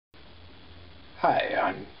Hi,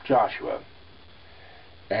 I'm Joshua,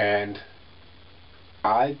 and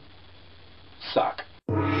I suck.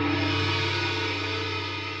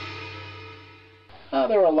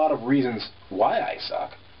 There are a lot of reasons why I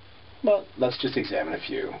suck, but let's just examine a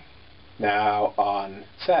few. Now, on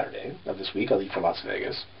Saturday of this week, I leave for Las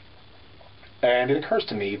Vegas, and it occurs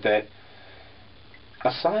to me that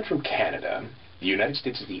aside from Canada, the United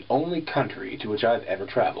States is the only country to which I've ever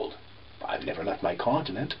traveled. I've never left my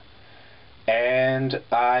continent. And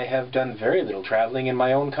I have done very little traveling in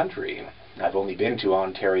my own country. I've only been to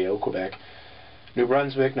Ontario, Quebec, New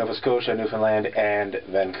Brunswick, Nova Scotia, Newfoundland, and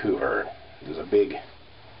Vancouver. There's a big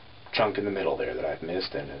chunk in the middle there that I've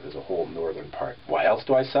missed, and there's a whole northern part. Why else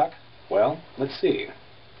do I suck? Well, let's see.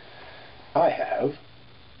 I have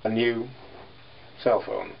a new cell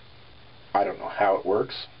phone. I don't know how it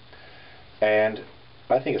works, and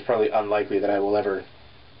I think it's probably unlikely that I will ever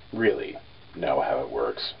really know how it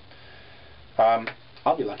works.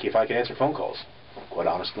 I'll be lucky if I can answer phone calls, quite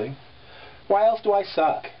honestly. Why else do I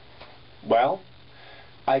suck? Well,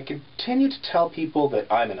 I continue to tell people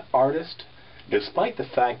that I'm an artist, despite the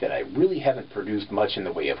fact that I really haven't produced much in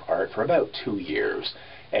the way of art for about 2 years,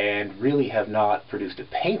 and really have not produced a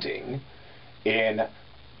painting in,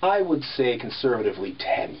 I would say, conservatively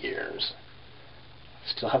 10 years.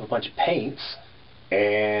 I still have a bunch of paints,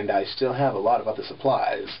 and I still have a lot of other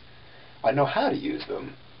supplies. I know how to use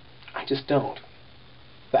them. I just don't.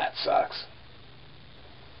 That sucks.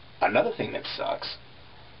 Another thing that sucks,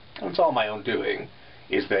 and it's all my own doing,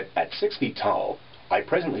 is that at 6 feet tall, I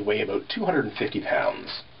presently weigh about 250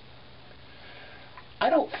 pounds. I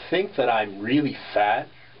don't think that I'm really fat,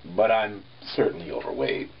 but I'm certainly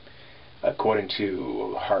overweight. According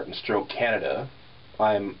to Heart and Stroke Canada,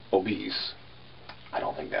 I'm obese. I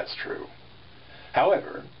don't think that's true.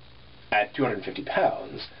 However, at 250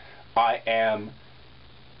 pounds, I am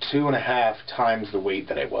 2.5 times the weight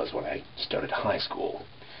that I was when I started high school.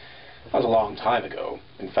 That was a long time ago.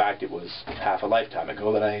 In fact, it was half a lifetime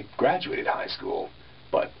ago that I graduated high school.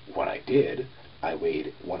 But when I did, I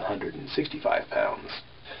weighed 165 pounds.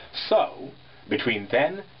 So, between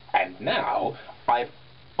then and now, I've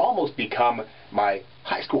almost become my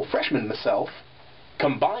high school freshman self,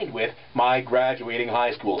 combined with my graduating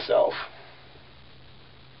high school self.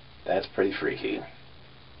 That's pretty freaky.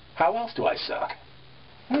 How else do I suck?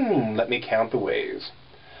 Let me count the ways.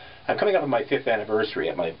 I'm coming up on my 5th anniversary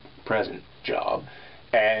at my present job,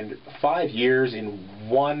 and 5 years in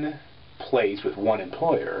one place with one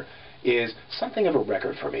employer is something of a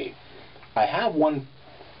record for me. I have one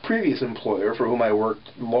previous employer for whom I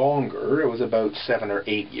worked longer. It was about 7 or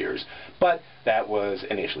 8 years, but that was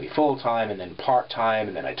initially full-time and then part-time,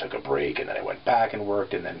 and then I took a break, and then I went back and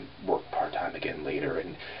worked, and then worked part-time again later,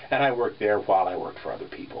 and I worked there while I worked for other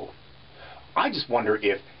people. I just wonder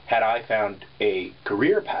if, had I found a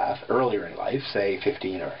career path earlier in life, say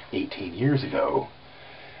 15 or 18 years ago,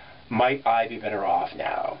 might I be better off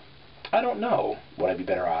now? I don't know. Would I be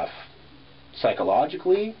better off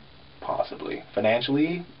psychologically? Possibly.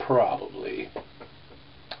 Financially? Probably.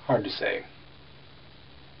 Hard to say.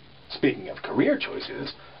 Speaking of career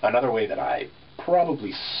choices, another way that I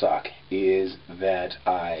probably suck is that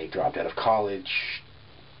I dropped out of college,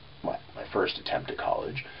 my first attempt at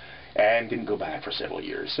college, and didn't go back for several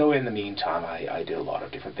years. So in the meantime, I did a lot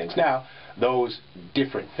of different things. Now, those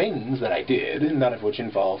different things that I did, none of which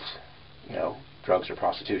involved, drugs or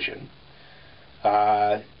prostitution,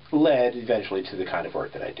 led eventually to the kind of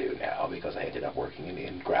work that I do now, because I ended up working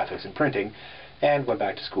in graphics and printing, and went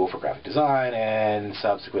back to school for graphic design, and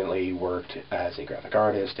subsequently worked as a graphic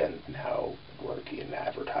artist, and now work in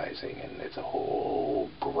advertising, and it's a whole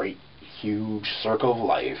great, huge circle of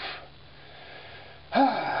life.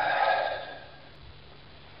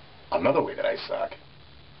 Another way that I suck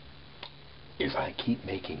is I keep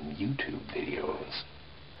making YouTube videos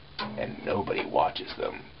and nobody watches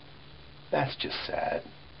them. That's just sad.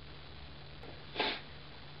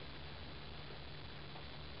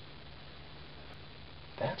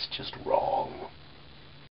 That's just wrong.